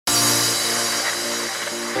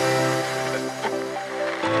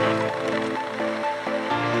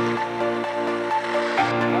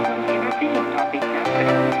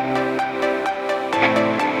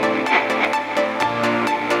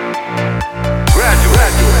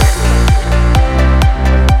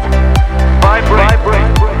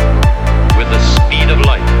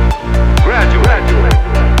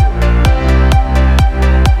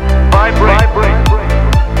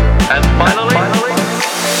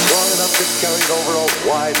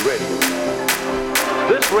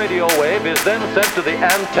radio wave is then sent to the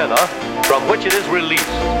antenna from which it is released.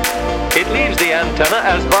 It leaves the antenna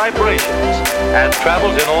as vibrations and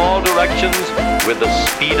travels in all directions with the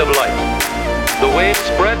speed of light. The wave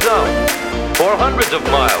spreads out for hundreds of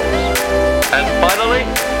miles. And finally,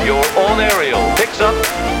 your own aerial picks up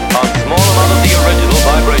a small amount of the original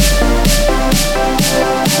vibration.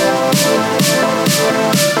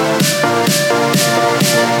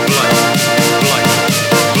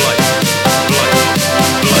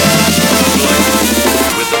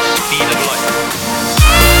 With the speed of light.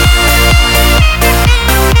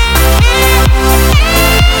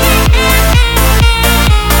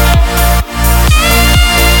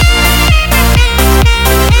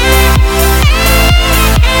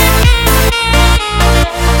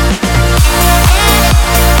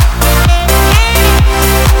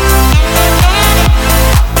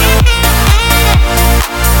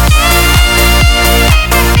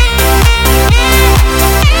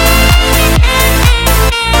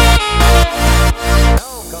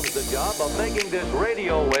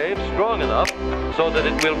 So that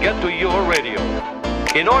it will get to your radio.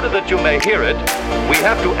 In order that you may hear it, we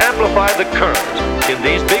have to amplify the current in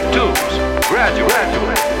these big tubes, gradually.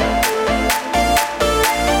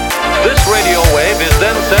 This radio wave is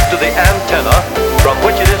then sent to the antenna from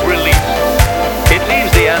which it is released. It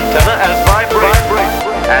leaves the antenna as vibration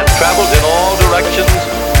and travels in all directions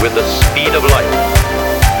with the speed of light.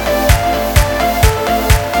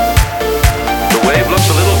 The wave looks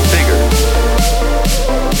a little bigger.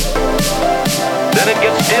 Then it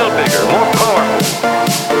gets still bigger, more